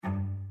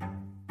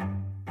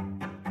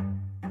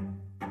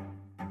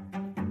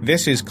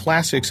This is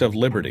Classics of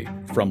Liberty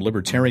from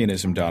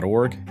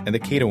Libertarianism.org and the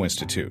Cato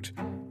Institute,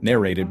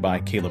 narrated by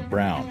Caleb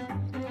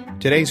Brown.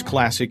 Today's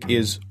classic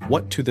is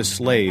What to the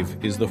Slave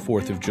is the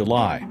 4th of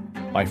July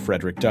by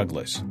Frederick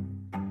Douglass.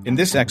 In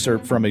this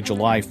excerpt from a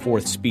July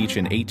 4th speech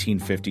in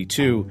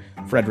 1852,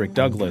 Frederick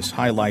Douglass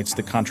highlights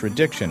the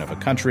contradiction of a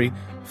country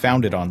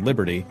founded on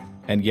liberty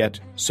and yet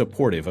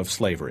supportive of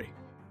slavery.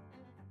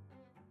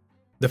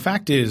 The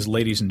fact is,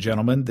 ladies and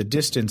gentlemen, the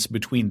distance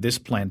between this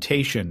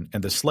plantation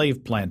and the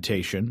slave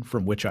plantation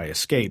from which I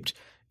escaped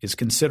is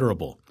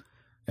considerable,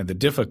 and the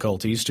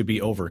difficulties to be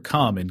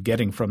overcome in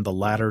getting from the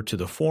latter to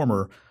the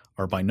former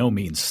are by no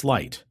means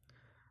slight.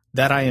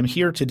 That I am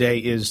here today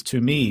is, to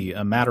me,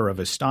 a matter of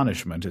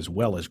astonishment as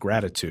well as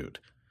gratitude.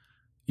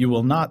 You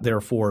will not,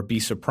 therefore, be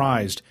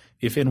surprised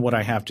if in what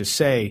I have to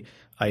say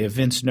I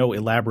evince no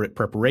elaborate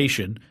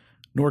preparation,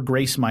 nor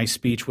grace my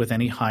speech with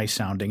any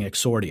high-sounding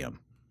exordium.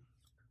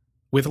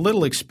 With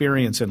little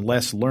experience and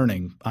less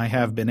learning, I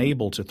have been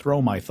able to throw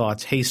my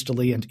thoughts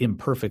hastily and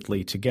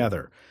imperfectly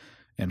together,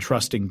 and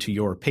trusting to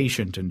your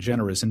patient and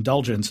generous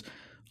indulgence,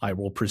 I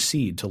will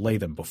proceed to lay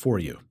them before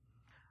you.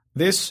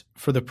 This,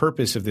 for the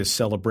purpose of this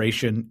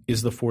celebration,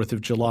 is the 4th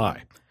of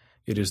July.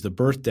 It is the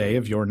birthday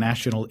of your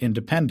national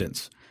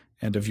independence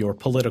and of your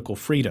political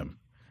freedom.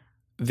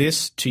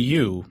 This, to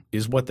you,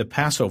 is what the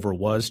Passover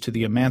was to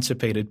the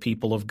emancipated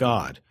people of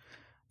God.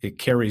 It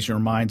carries your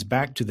minds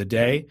back to the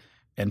day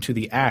and to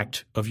the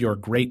act of your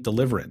great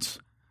deliverance,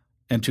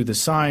 and to the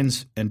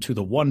signs and to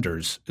the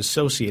wonders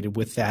associated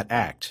with that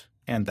act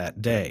and that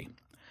day.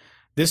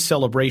 This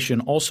celebration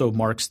also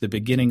marks the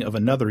beginning of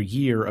another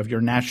year of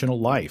your national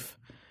life,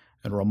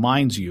 and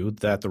reminds you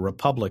that the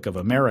Republic of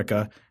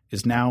America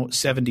is now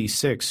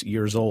 76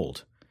 years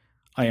old.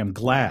 I am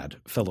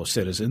glad, fellow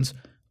citizens,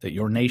 that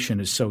your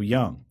nation is so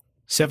young.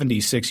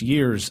 76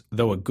 years,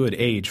 though a good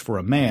age for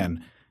a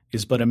man,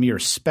 is but a mere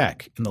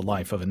speck in the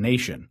life of a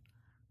nation.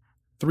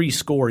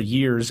 70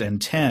 years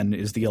and 10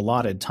 is the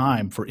allotted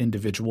time for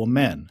individual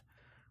men,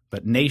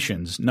 but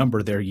nations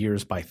number their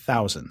years by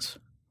thousands.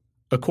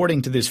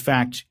 According to this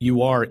fact,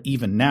 you are,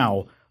 even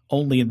now,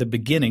 only in the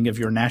beginning of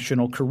your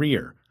national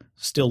career,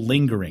 still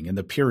lingering in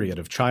the period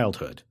of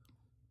childhood.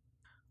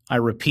 I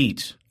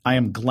repeat, I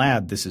am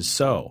glad this is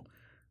so.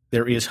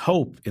 There is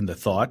hope in the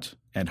thought,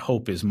 and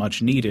hope is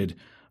much needed,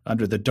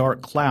 under the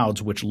dark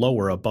clouds which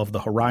lower above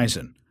the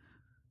horizon.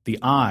 The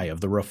eye of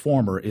the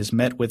reformer is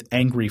met with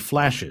angry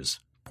flashes,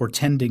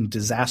 portending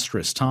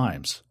disastrous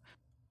times.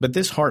 But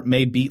this heart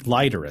may beat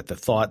lighter at the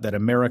thought that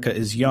America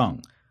is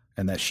young,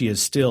 and that she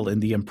is still in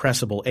the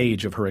impressible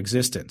age of her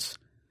existence.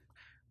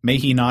 May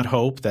he not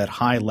hope that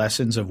high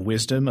lessons of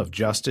wisdom, of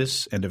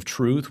justice, and of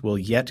truth will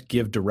yet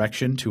give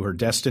direction to her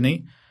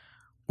destiny?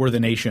 Were the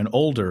nation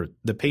older,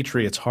 the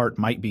patriot's heart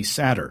might be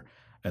sadder,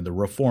 and the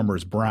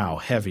reformer's brow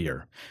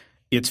heavier.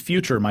 Its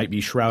future might be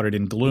shrouded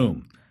in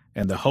gloom,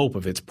 and the hope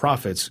of its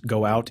prophets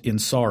go out in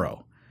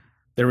sorrow.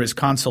 There is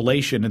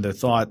consolation in the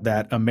thought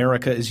that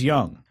America is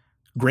young.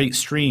 Great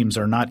streams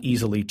are not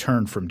easily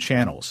turned from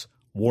channels,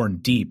 worn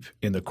deep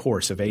in the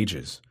course of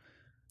ages.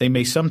 They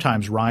may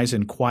sometimes rise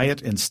in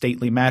quiet and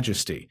stately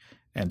majesty,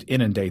 and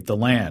inundate the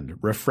land,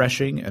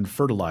 refreshing and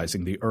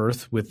fertilizing the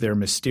earth with their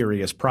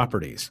mysterious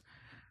properties.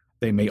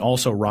 They may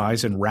also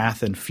rise in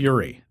wrath and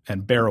fury,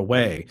 and bear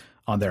away,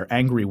 on their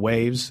angry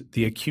waves,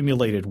 the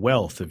accumulated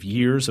wealth of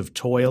years of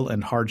toil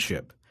and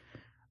hardship.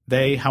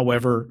 They,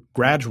 however,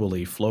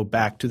 gradually flow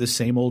back to the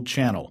same old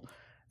channel,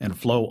 and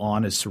flow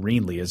on as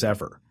serenely as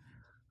ever.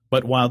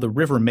 But while the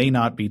river may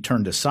not be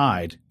turned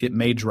aside, it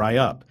may dry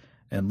up,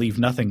 and leave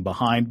nothing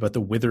behind but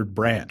the withered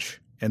branch,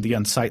 and the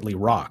unsightly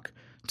rock,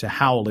 to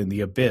howl in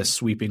the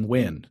abyss-sweeping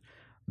wind,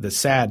 the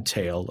sad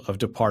tale of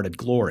departed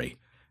glory.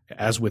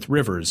 As with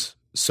rivers,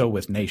 so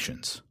with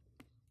nations.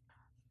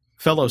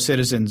 Fellow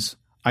citizens,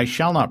 I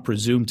shall not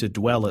presume to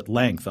dwell at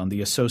length on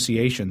the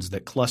associations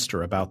that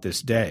cluster about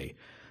this day.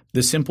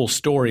 The simple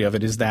story of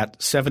it is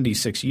that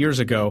 76 years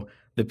ago,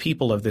 the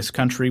people of this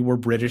country were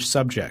British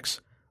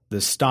subjects. The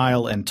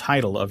style and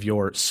title of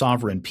your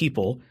sovereign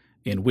people,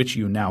 in which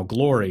you now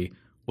glory,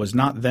 was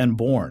not then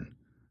born.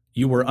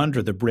 You were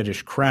under the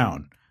British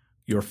crown.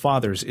 Your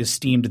fathers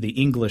esteemed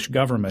the English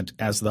government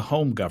as the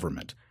home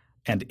government,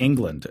 and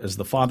England as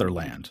the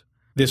fatherland.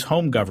 This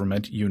home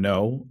government, you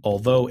know,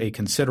 although a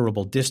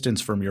considerable distance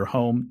from your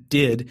home,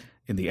 did,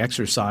 in the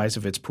exercise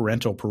of its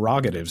parental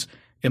prerogatives,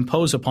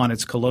 impose upon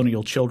its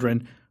colonial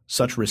children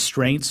such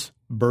restraints,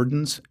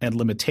 burdens, and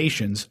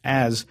limitations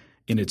as,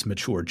 in its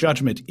mature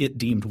judgment, it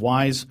deemed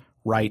wise,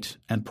 right,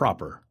 and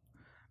proper.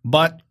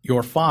 But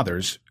your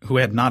fathers, who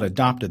had not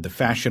adopted the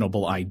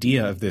fashionable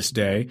idea of this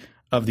day,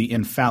 of the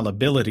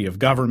infallibility of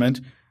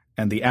government,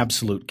 and the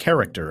absolute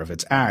character of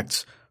its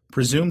acts,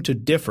 presumed to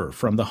differ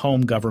from the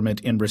home government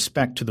in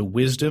respect to the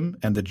wisdom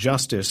and the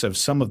justice of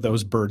some of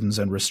those burdens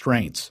and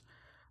restraints.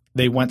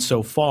 They went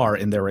so far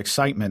in their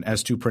excitement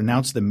as to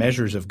pronounce the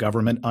measures of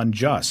government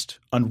unjust,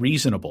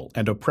 unreasonable,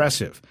 and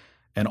oppressive,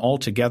 and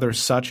altogether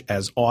such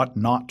as ought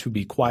not to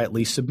be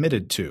quietly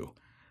submitted to.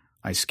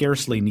 I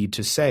scarcely need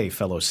to say,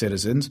 fellow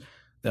citizens,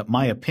 that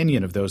my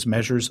opinion of those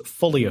measures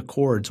fully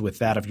accords with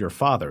that of your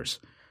fathers.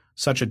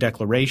 Such a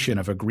declaration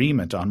of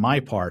agreement on my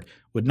part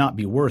would not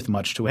be worth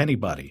much to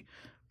anybody.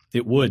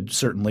 It would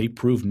certainly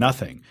prove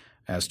nothing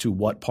as to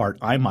what part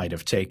I might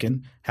have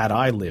taken had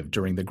I lived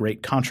during the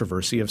great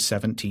controversy of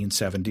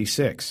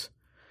 1776.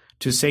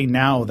 To say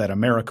now that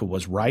America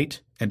was right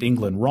and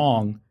England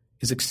wrong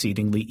is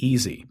exceedingly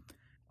easy.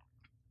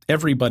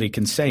 Everybody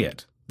can say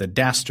it. The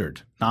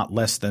dastard, not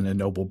less than a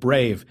noble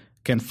brave,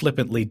 can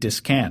flippantly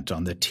descant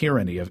on the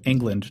tyranny of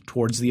England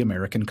towards the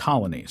American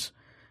colonies.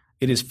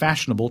 It is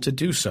fashionable to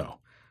do so,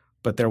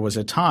 but there was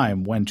a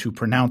time when to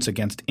pronounce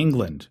against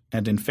England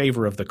and in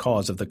favor of the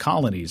cause of the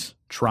colonies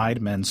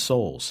tried men's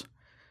souls.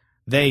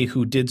 They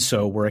who did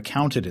so were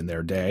accounted in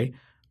their day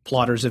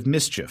plotters of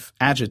mischief,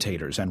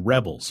 agitators, and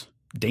rebels,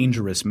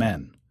 dangerous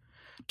men.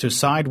 To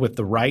side with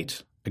the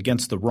right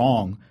against the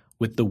wrong,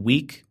 with the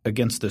weak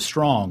against the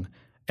strong,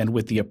 and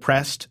with the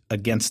oppressed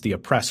against the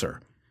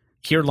oppressor.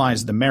 Here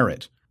lies the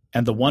merit,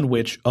 and the one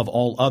which, of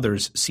all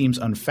others, seems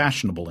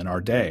unfashionable in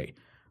our day.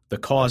 The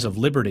cause of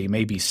liberty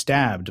may be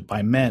stabbed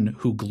by men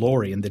who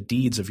glory in the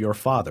deeds of your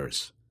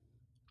fathers.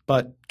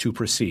 But to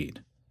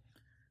proceed.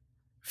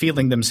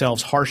 Feeling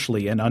themselves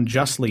harshly and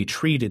unjustly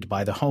treated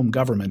by the home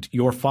government,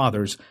 your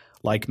fathers,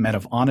 like men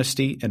of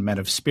honesty and men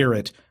of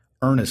spirit,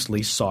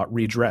 earnestly sought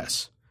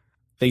redress.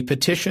 They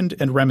petitioned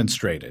and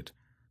remonstrated.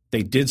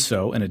 They did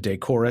so in a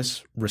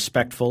decorous,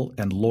 respectful,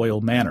 and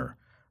loyal manner.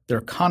 Their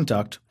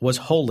conduct was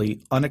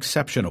wholly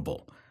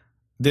unexceptionable.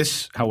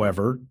 This,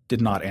 however,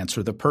 did not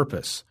answer the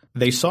purpose.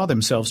 They saw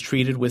themselves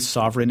treated with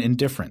sovereign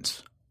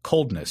indifference,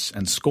 coldness,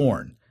 and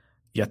scorn,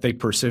 yet they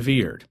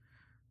persevered.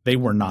 They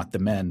were not the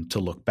men to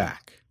look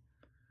back.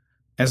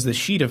 As the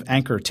sheet of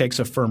anchor takes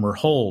a firmer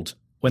hold,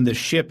 when the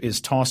ship is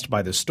tossed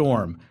by the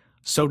storm,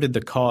 so did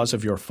the cause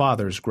of your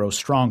fathers grow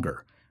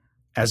stronger.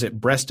 As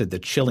it breasted the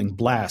chilling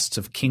blasts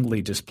of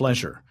kingly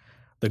displeasure,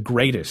 the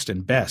greatest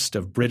and best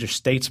of British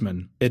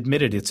statesmen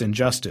admitted its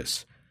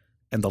injustice,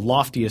 and the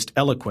loftiest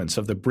eloquence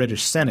of the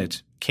British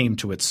Senate came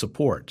to its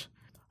support.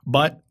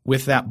 But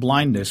with that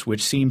blindness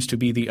which seems to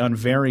be the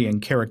unvarying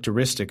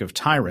characteristic of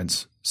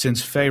tyrants,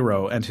 since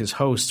Pharaoh and his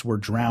hosts were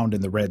drowned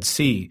in the Red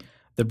Sea,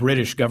 the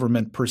British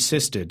government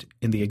persisted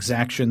in the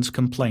exactions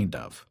complained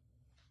of.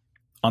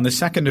 On the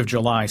 2nd of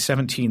July,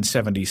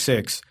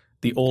 1776,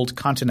 the old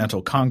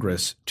Continental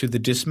Congress, to the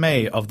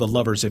dismay of the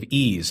lovers of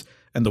ease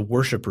and the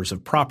worshippers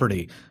of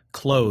property,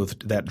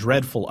 clothed that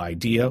dreadful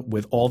idea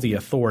with all the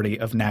authority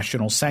of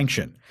national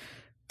sanction.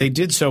 They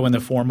did so in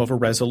the form of a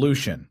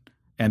resolution,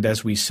 and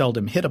as we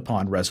seldom hit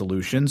upon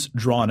resolutions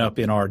drawn up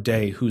in our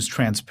day whose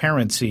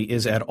transparency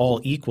is at all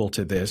equal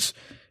to this,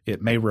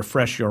 it may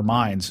refresh your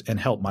minds and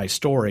help my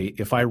story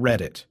if I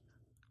read it.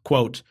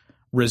 Quote,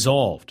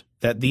 "Resolved,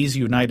 that these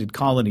united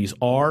colonies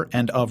are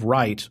and of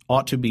right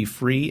ought to be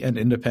free and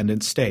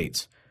independent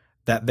states,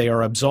 that they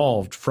are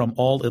absolved from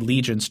all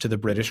allegiance to the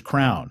British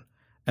Crown,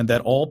 and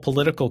that all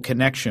political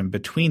connection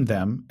between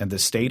them and the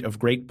state of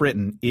Great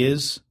Britain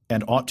is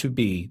and ought to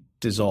be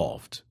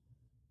dissolved."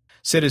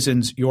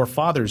 Citizens, your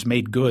fathers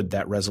made good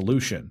that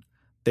resolution.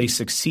 They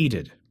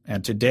succeeded,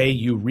 and today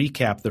you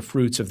recap the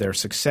fruits of their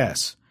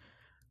success.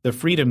 The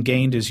freedom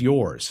gained is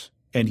yours,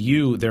 and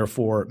you,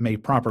 therefore, may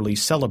properly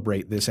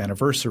celebrate this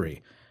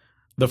anniversary.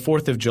 The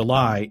 4th of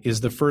July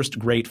is the first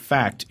great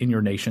fact in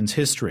your nation's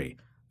history,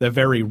 the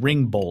very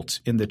ring-bolt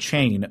in the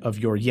chain of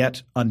your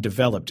yet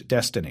undeveloped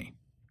destiny.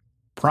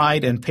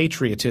 Pride and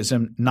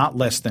patriotism, not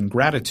less than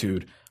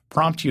gratitude,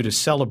 prompt you to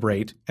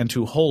celebrate and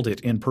to hold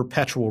it in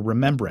perpetual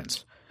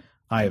remembrance.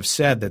 I have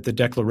said that the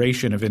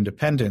Declaration of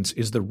Independence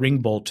is the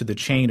ring-bolt to the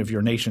chain of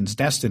your nation's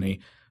destiny,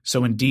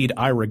 so indeed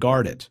I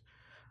regard it.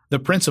 The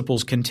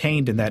principles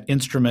contained in that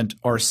instrument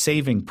are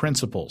saving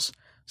principles.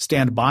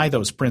 Stand by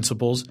those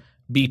principles,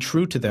 be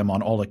true to them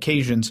on all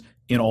occasions,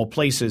 in all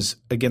places,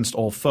 against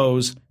all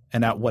foes,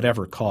 and at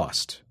whatever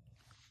cost.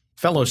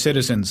 Fellow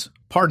citizens,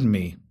 pardon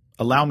me,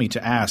 allow me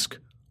to ask,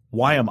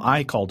 why am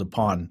I called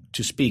upon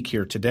to speak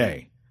here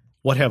today?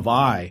 What have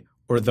I,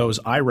 or those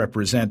I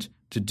represent,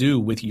 to do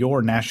with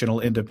your national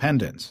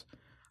independence?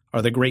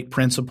 Are the great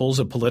principles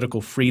of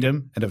political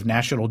freedom and of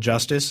national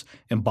justice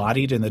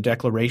embodied in the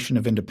Declaration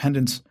of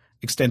Independence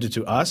extended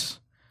to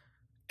us?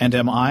 And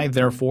am I,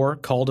 therefore,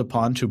 called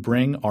upon to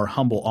bring our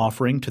humble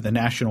offering to the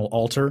national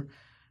altar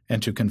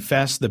and to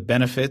confess the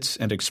benefits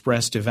and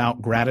express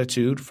devout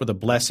gratitude for the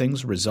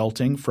blessings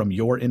resulting from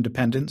your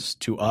independence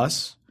to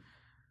us?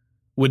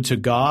 Would to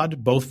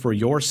God, both for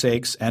your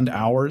sakes and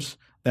ours,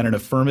 that an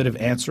affirmative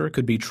answer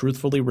could be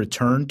truthfully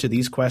returned to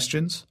these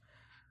questions?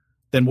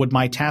 Then would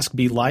my task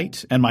be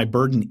light and my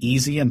burden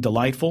easy and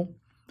delightful?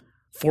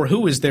 For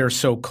who is there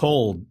so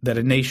cold that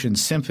a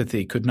nation's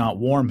sympathy could not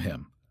warm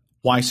him?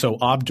 Why so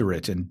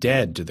obdurate and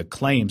dead to the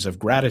claims of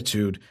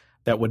gratitude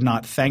that would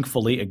not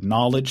thankfully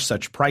acknowledge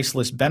such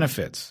priceless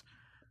benefits?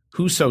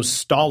 Who so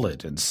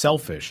stolid and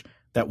selfish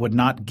that would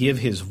not give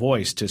his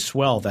voice to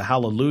swell the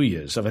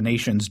hallelujahs of a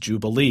nation's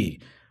jubilee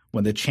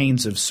when the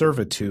chains of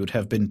servitude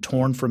have been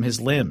torn from his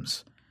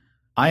limbs?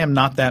 I am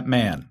not that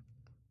man.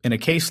 In a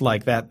case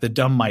like that, the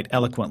dumb might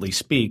eloquently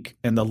speak,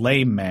 and the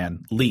lame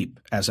man leap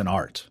as an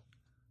art.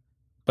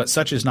 But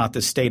such is not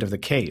the state of the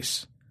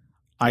case.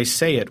 I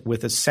say it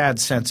with a sad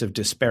sense of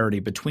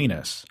disparity between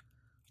us.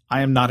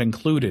 I am not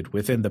included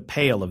within the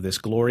pale of this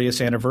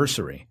glorious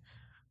anniversary.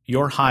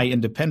 Your high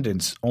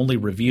independence only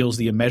reveals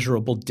the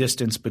immeasurable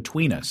distance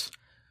between us.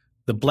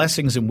 The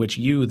blessings in which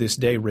you this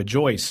day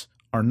rejoice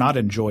are not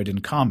enjoyed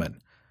in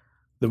common.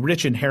 The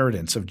rich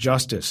inheritance of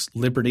justice,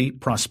 liberty,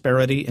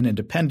 prosperity, and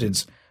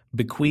independence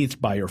bequeathed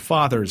by your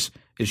fathers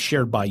is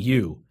shared by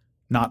you,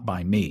 not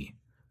by me.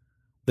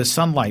 The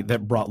sunlight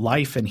that brought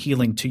life and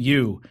healing to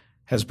you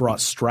has brought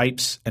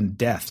stripes and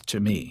death to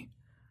me.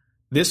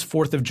 This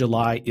 4th of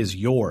July is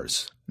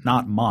yours,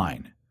 not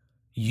mine.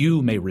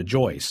 You may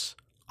rejoice.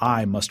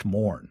 I must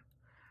mourn.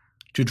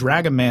 To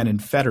drag a man in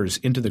fetters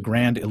into the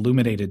grand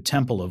illuminated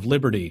temple of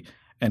liberty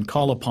and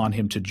call upon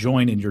him to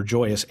join in your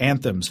joyous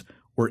anthems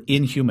were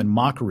inhuman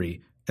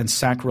mockery and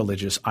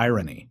sacrilegious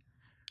irony.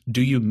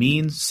 Do you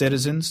mean,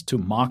 citizens, to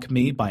mock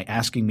me by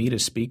asking me to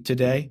speak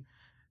today?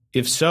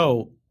 If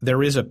so,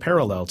 there is a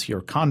parallel to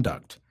your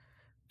conduct.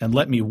 And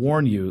let me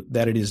warn you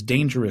that it is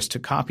dangerous to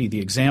copy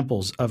the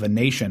examples of a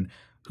nation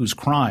whose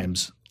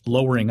crimes,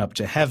 lowering up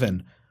to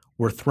heaven,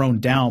 were thrown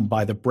down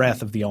by the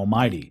breath of the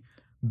Almighty,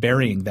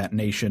 burying that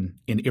nation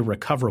in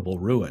irrecoverable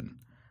ruin.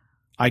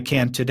 I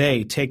can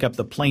today take up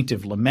the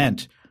plaintive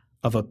lament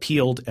of a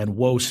peeled and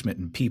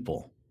woe-smitten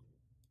people.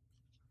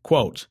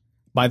 Quote,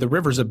 "By the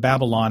rivers of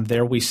Babylon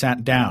there we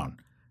sat down.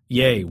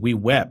 Yea, we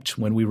wept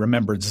when we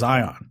remembered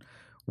Zion.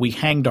 We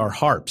hanged our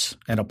harps,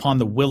 and upon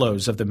the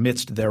willows of the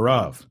midst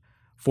thereof.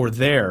 For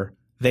there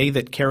they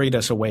that carried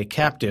us away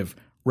captive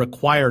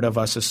required of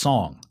us a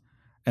song,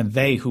 and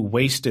they who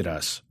wasted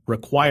us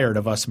required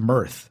of us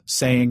mirth,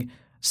 saying,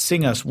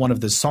 Sing us one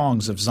of the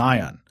songs of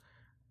Zion.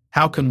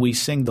 How can we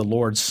sing the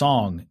Lord's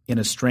song in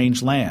a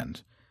strange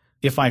land?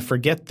 If I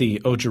forget thee,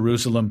 O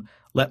Jerusalem,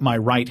 let my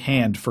right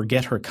hand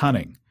forget her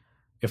cunning.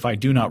 If I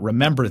do not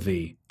remember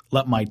thee,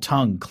 let my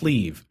tongue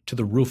cleave to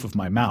the roof of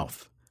my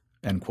mouth."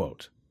 End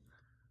quote.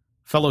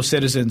 Fellow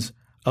citizens,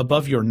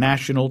 above your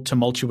national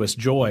tumultuous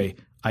joy,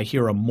 I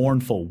hear a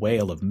mournful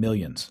wail of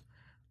millions,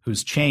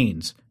 whose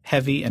chains,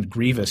 heavy and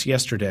grievous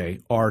yesterday,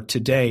 are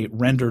today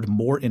rendered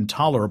more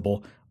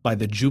intolerable by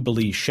the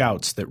jubilee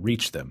shouts that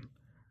reach them.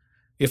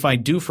 If I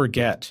do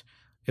forget,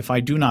 if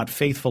I do not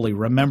faithfully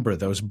remember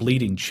those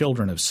bleeding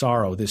children of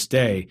sorrow this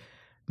day,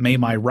 may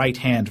my right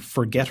hand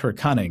forget her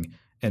cunning,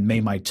 and may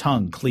my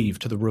tongue cleave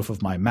to the roof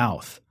of my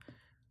mouth.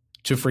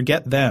 To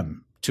forget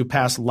them, to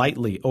pass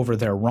lightly over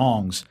their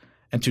wrongs,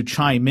 and to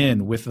chime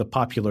in with the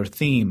popular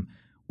theme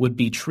would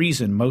be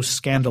treason most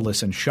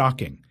scandalous and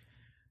shocking,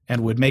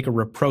 and would make a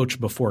reproach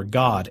before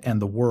God and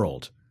the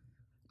world.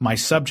 My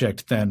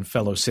subject, then,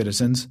 fellow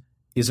citizens,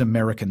 is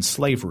American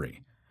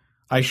slavery.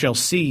 I shall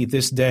see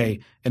this day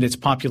and its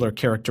popular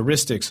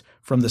characteristics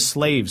from the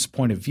slave's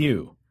point of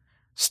view.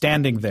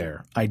 Standing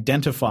there,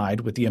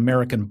 identified with the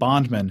American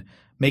bondman,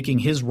 making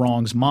his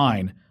wrongs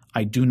mine,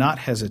 I do not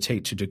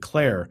hesitate to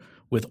declare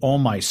with all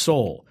my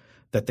soul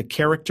that the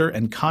character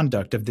and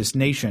conduct of this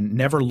nation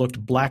never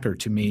looked blacker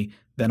to me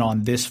than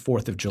on this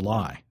 4th of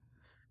July.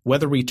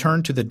 Whether we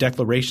turn to the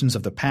declarations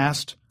of the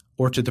past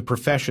or to the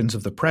professions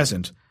of the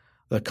present,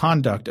 the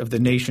conduct of the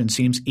nation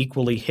seems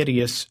equally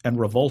hideous and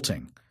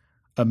revolting.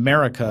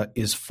 America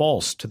is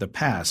false to the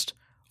past,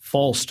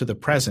 false to the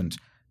present,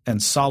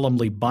 and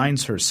solemnly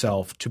binds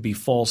herself to be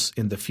false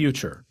in the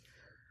future.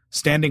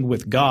 Standing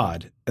with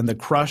God and the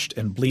crushed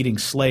and bleeding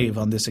slave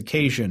on this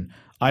occasion,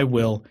 I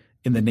will,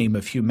 in the name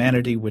of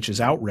humanity which is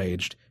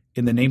outraged,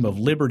 in the name of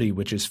liberty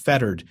which is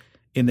fettered,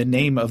 in the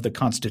name of the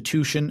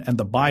Constitution and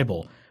the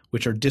Bible,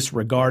 which are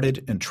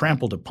disregarded and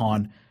trampled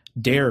upon,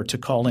 dare to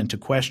call into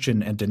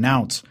question and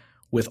denounce,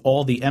 with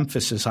all the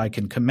emphasis I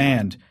can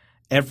command,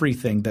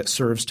 everything that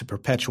serves to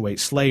perpetuate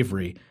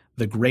slavery,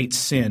 the great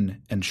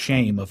sin and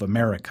shame of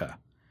America.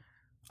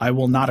 I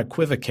will not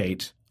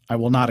equivocate, I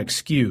will not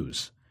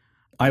excuse.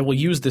 I will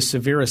use the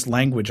severest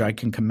language I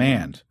can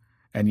command,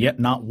 and yet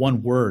not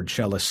one word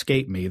shall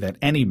escape me that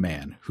any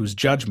man whose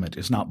judgment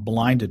is not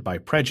blinded by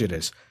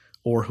prejudice,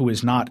 or who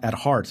is not at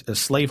heart a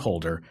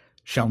slaveholder,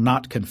 shall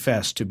not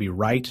confess to be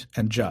right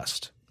and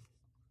just.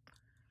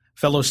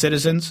 Fellow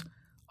citizens,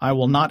 I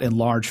will not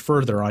enlarge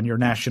further on your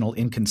national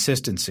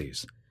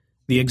inconsistencies.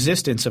 The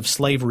existence of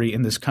slavery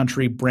in this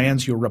country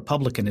brands your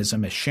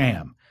republicanism as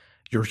sham,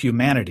 your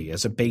humanity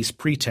as a base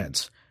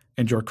pretense,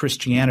 and your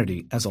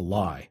Christianity as a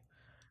lie.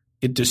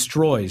 It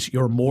destroys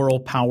your moral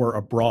power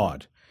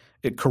abroad.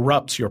 It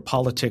corrupts your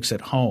politics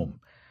at home.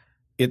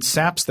 It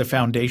saps the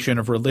foundation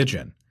of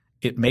religion.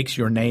 It makes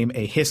your name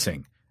a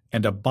hissing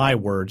and a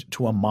byword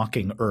to a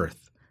mocking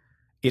earth.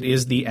 It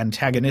is the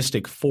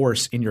antagonistic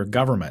force in your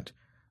government,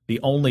 the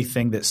only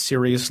thing that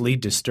seriously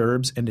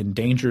disturbs and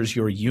endangers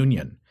your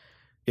union.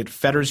 It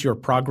fetters your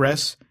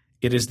progress.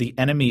 It is the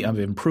enemy of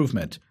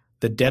improvement,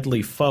 the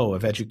deadly foe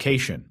of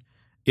education.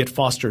 It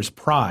fosters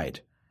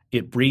pride.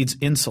 It breeds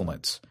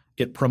insolence.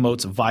 It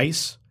promotes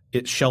vice.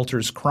 It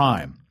shelters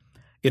crime.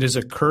 It is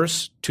a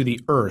curse to the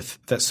earth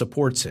that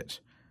supports it.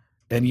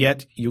 and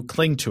yet you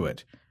cling to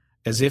it,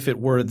 as if it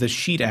were the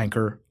sheet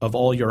anchor of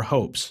all your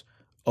hopes.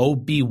 Oh,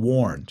 be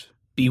warned,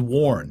 be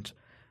warned.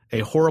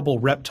 A horrible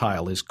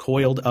reptile is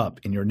coiled up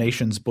in your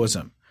nation's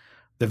bosom.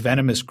 The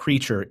venomous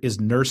creature is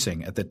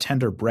nursing at the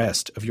tender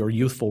breast of your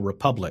youthful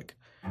republic.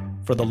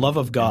 For the love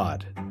of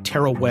God,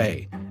 tear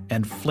away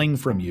and fling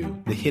from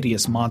you the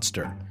hideous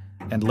monster,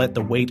 and let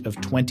the weight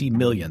of 20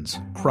 millions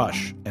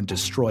crush and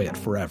destroy it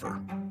forever.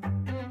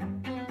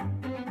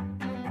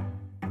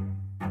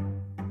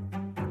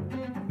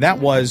 That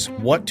was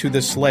What to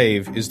the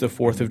Slave is the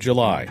 4th of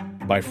July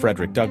by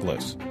Frederick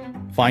Douglass.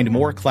 Find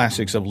more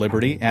classics of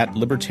liberty at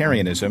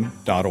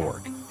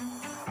libertarianism.org.